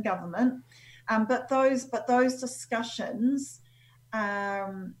numbers in government. But those discussions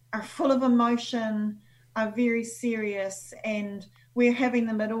are full of emotion, are very serious, and we're having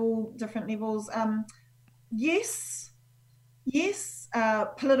them at all different levels. Yes,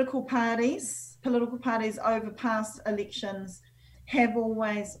 political parties over past elections have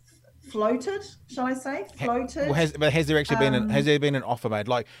always floated, shall I say? Floated. Well, has there actually been an offer made?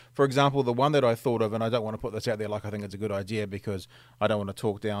 Like, for example, the one that I thought of, and I don't want to put this out there like I think it's a good idea because I don't want to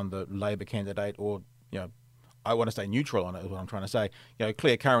talk down the Labour candidate, or I want to stay neutral on it, is what I'm trying to say.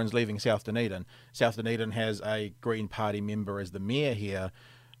 Claire Curran's leaving South Dunedin. South Dunedin has a Green Party member as the mayor here.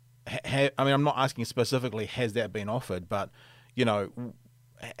 I mean, I'm not asking specifically has that been offered, but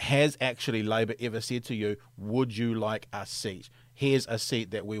has actually Labour ever said to you, would you like a seat? Here's a seat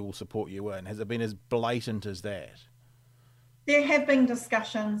that we will support you in. Has it been as blatant as that? There have been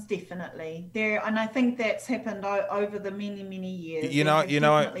discussions, definitely. And I think that's happened over the many, many years.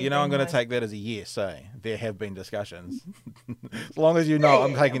 I'm going to take that as a yes, eh? There have been discussions. As long as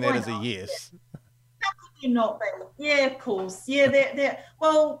I'm taking that as a yes. not be. Yeah, of course. Yeah,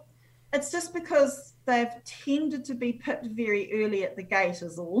 well, it's just because they've tended to be picked very early at the gate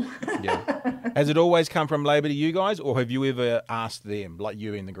is all. Yeah. Has it always come from Labor to you guys, or have you ever asked them, like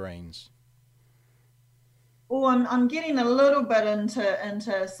you and the Greens? Oh, I'm getting a little bit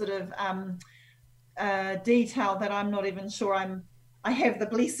into sort of detail that I'm not even sure I have the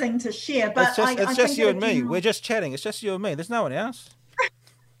blessing to share. But It's I just think you at a and me. general, We're just chatting. It's just you and me. There's no one else.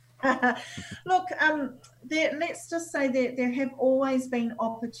 look, let's just say that there have always been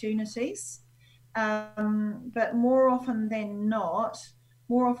opportunities, but more often than not,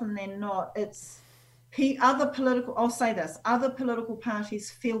 it's other political. I'll say this: other political parties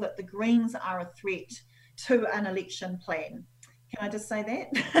feel that the Greens are a threat to an election plan. Can I just say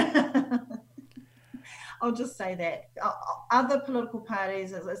that? I'll just say that other political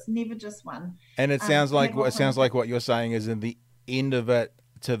parties, it's never just one. And it sounds like what you're saying is, in the end of it,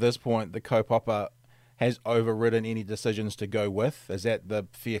 to this point, the kaupapa has overridden any decisions to go with. Is that the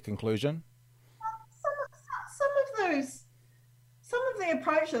fair conclusion? Some of the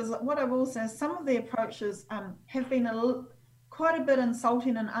approaches, what I will say, some of the approaches have been quite a bit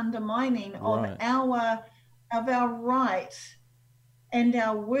insulting and undermining Right. of our right and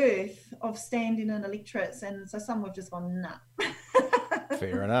our worth of standing in electorates, and so some have just gone nah.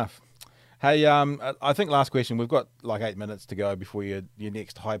 Fair enough. Hey, I think last question. We've got like 8 minutes to go before your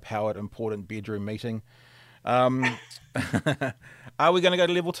next high-powered, important bedroom meeting. Are we going to go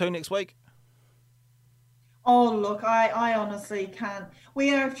to level 2 next week? Oh, look, I honestly can't.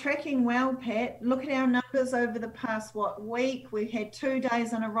 We are tracking well, Pat. Look at our numbers over the past, week? We've had 2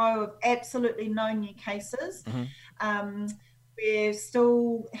 days in a row of absolutely no new cases. Mm-hmm. We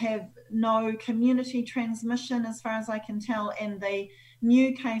still have no community transmission as far as I can tell, and the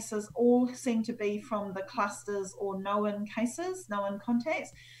new cases all seem to be from the clusters or known cases, known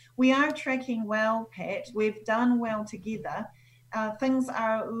contacts. We are tracking well, Pat. We've done well together. Things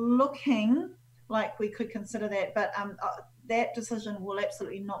are looking like we could consider that, but that decision will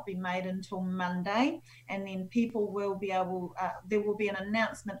absolutely not be made until Monday, and then people will be able, there will be an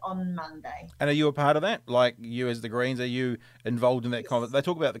announcement on Monday. And are you a part of that? Like, you as the Greens, are you involved in that? Yes. They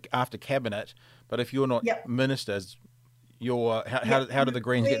talk about after cabinet, but if you're not ministers, how do the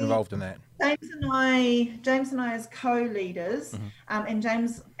Greens get involved in that? James and I as co-leaders, Mm-hmm. And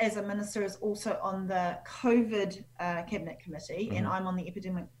James as a minister is also on the COVID cabinet committee, Mm-hmm. and I'm on the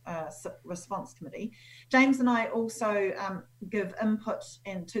epidemic response committee. James and I also give input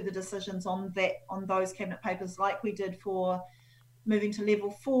into the decisions on those cabinet papers, like we did for moving to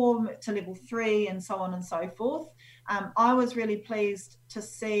level 4 to level 3 and so on and so forth. I was really pleased to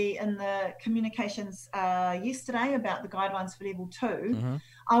see in the communications yesterday about the guidelines for level 2. Mm-hmm.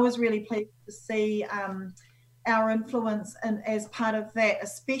 I was really pleased to see our influence as part of that,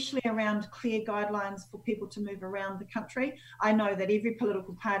 especially around clear guidelines for people to move around the country. I know that every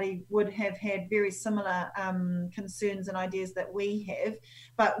political party would have had very similar concerns and ideas that we have,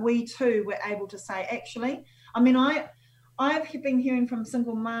 but we too were able to say, actually, I mean, I've been hearing from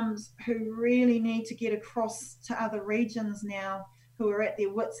single mums who really need to get across to other regions now, who are at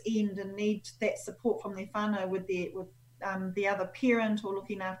their wits' end and need that support from their whānau with the other parent or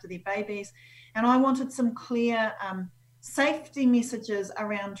looking after their babies. And I wanted some clear safety messages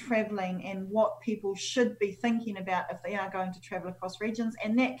around travelling and what people should be thinking about if they are going to travel across regions.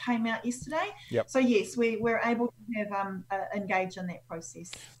 And that came out yesterday. Yep. So yes, we're able to have engage in that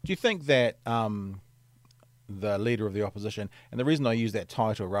process. Do you think that the leader of the opposition, and the reason I use that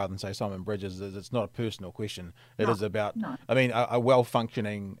title rather than say Simon Bridges is it's not a personal question. It is about, I mean, a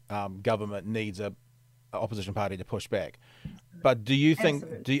well-functioning government needs a opposition party to push back. But do you think,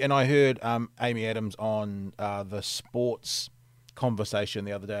 and I heard Amy Adams on the sports conversation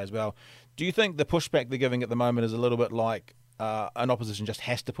the other day as well, do you think the pushback they're giving at the moment is a little bit like an opposition just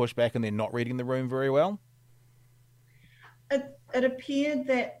has to push back and they're not reading the room very well? It appeared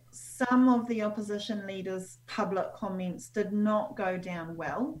that some of the opposition leaders' public comments did not go down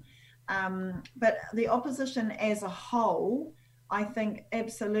well, but the opposition as a whole, I think,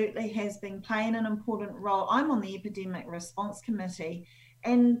 absolutely has been playing an important role. I'm on the Epidemic Response Committee,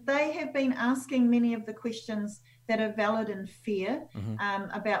 and they have been asking many of the questions that are valid and fair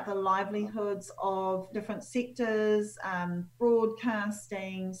about the livelihoods of different sectors,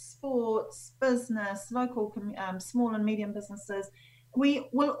 broadcasting, sports, business, local small and medium businesses. We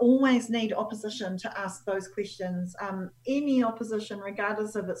will always need opposition to ask those questions. Any opposition,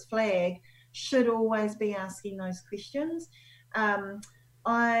 regardless of its flag, should always be asking those questions. I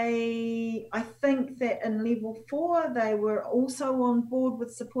think that in level 4 they were also on board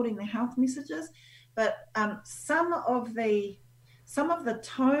with supporting the health messages, but some of the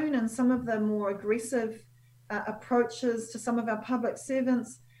tone and some of the more aggressive approaches to some of our public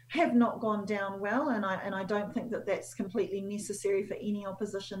servants have not gone down well, and I don't think that that's completely necessary for any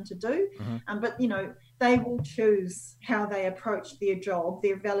opposition to do. But they will choose how they approach their job,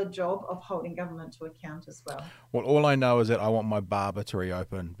 their valid job of holding government to account as well. Well, all I know is that I want my barber to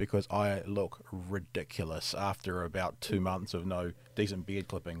reopen because I look ridiculous after about 2 months of no decent beard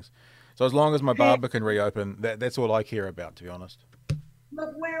clippings. So as long as my barber can reopen, that's all I care about, to be honest.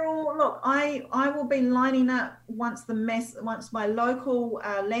 Look, I will be lining up once my local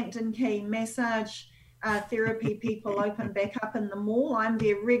Lambton Key massage therapy people open back up in the mall. I'm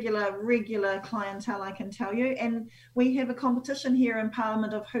their regular clientele, I can tell you. And we have a competition here in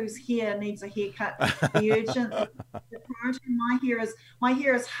Parliament of whose hair needs a haircut. The priority. My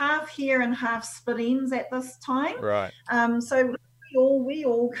hair is half hair and half split ends at this time. Right. So we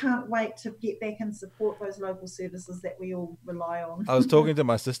all can't wait to get back and support those local services that we all rely on. I was talking to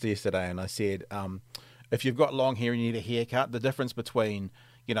my sister yesterday, and I said, if you've got long hair and you need a haircut, the difference between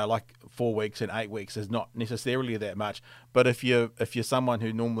like 4 weeks and 8 weeks is not necessarily that much. But if you're someone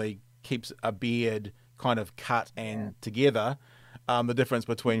who normally keeps a beard kind of cut and together, the difference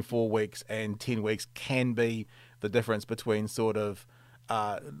between 4 weeks and 10 weeks can be the difference between sort of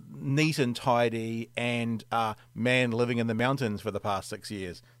neat and tidy and man living in the mountains for the past 6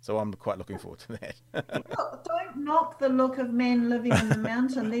 years. So I'm quite looking forward to that. Look, don't knock the look of man living in the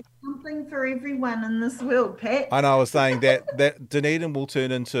mountain. There's something for everyone in this world, Pat. I know, I was saying that Dunedin will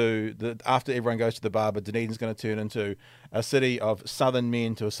turn into, after everyone goes to the barber, Dunedin's going to turn into a city of southern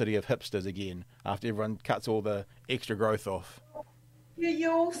men to a city of hipsters again, after everyone cuts all the extra growth off.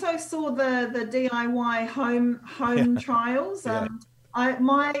 You also saw the DIY home trials. Yeah.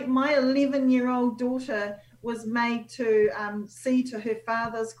 My 11-year-old daughter was made to see to her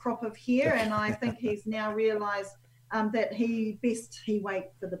father's crop of hair, and I think he's now realised that he wait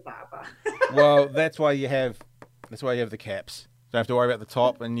for the barber. Well, that's why you have the caps. Don't have to worry about the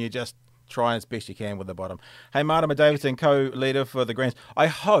top, and you just try as best you can with the bottom. Hey, Marama Davidson, co-leader for the Greens. I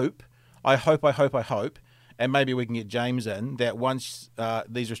hope, and maybe we can get James in, that once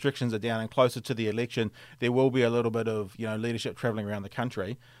these restrictions are down and closer to the election, there will be a little bit of leadership travelling around the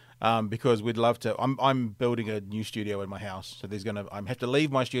country, because we'd love to. I'm building a new studio in my house, so I have to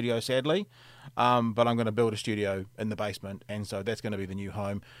leave my studio sadly, but I'm going to build a studio in the basement, and so that's going to be the new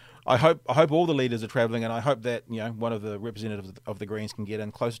home. I hope all the leaders are travelling, and I hope that one of the representatives of the Greens can get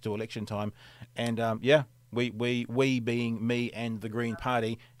in closer to election time, and we being me and the Green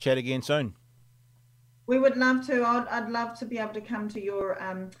Party chat again soon. We would love to. I'd love to be able to come to your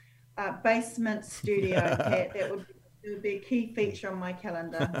basement studio, Pat. That would be a key feature on my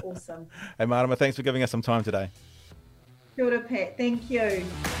calendar. Awesome. Hey, Marama, thanks for giving us some time today. Kia ora, Pat. Thank you.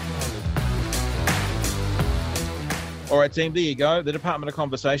 All right, team, there you go. The Department of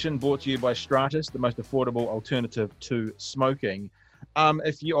Conversation brought to you by Stratus, the most affordable alternative to smoking.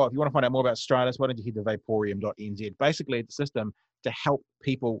 If you want to find out more about Stratus, why don't you head to vaporium.nz. Basically, it's a system to help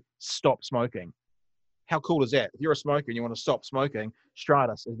people stop smoking. How cool is that? If you're a smoker and you want to stop smoking,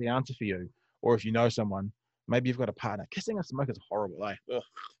 Stratus is the answer for you. Or if you know someone, maybe you've got a partner. Kissing a smoker is horrible, eh?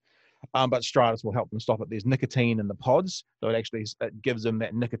 But Stratus will help them stop it. There's nicotine in the pods, so it gives them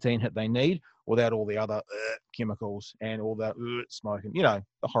that nicotine hit they need without all the other chemicals and all the smoking, the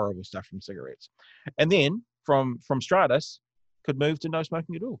horrible stuff from cigarettes. And then from Stratus, could move to no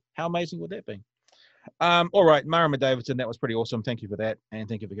smoking at all. How amazing would that be? All right, Marama Davidson, that was pretty awesome. Thank you for that, and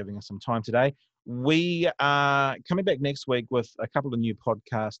thank you for giving us some time today. We are coming back next week with a couple of new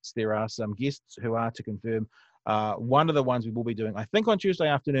podcasts. There are some guests who are to confirm. One of the ones we will be doing, I think, on Tuesday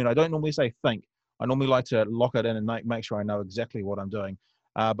afternoon. I don't normally say think. I normally like to lock it in and make sure I know exactly what I'm doing.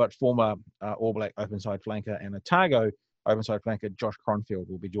 But former All Black openside flanker and Otago openside flanker Josh Cronfield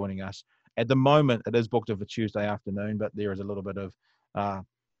will be joining us. At the moment, it is booked for Tuesday afternoon, but there is a little bit of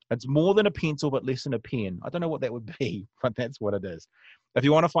it's more than a pencil, but less than a pen. I don't know what that would be, but that's what it is. If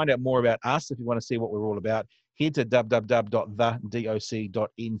you want to find out more about us, if you want to see what we're all about, head to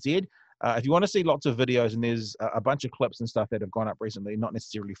www.thedoc.nz. If you want to see lots of videos, and there's a bunch of clips and stuff that have gone up recently, not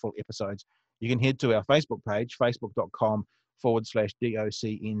necessarily full episodes, you can head to our Facebook page,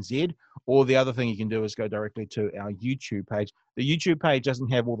 facebook.com/DOCNZ. Or the other thing you can do is go directly to our YouTube page. The YouTube page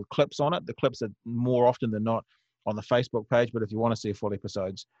doesn't have all the clips on it. The clips are more often than not on the Facebook page, but if you want to see full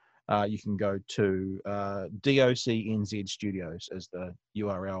episodes, you can go to DOCNZ Studios as the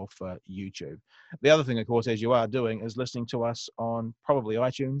URL for YouTube. The other thing, of course, as you are doing, is listening to us on probably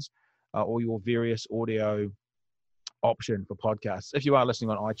iTunes or your various audio option for podcasts. If you are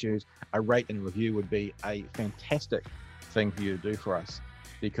listening on iTunes, a rate and review would be a fantastic thing for you to do for us,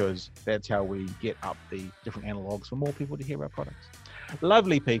 because that's how we get up the different analogs for more people to hear our products.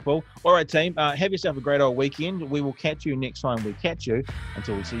 Lovely people. All right, team. Have yourself a great old weekend. We will catch you next time we catch you.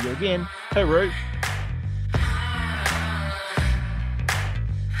 Until we see you again. Hooroo.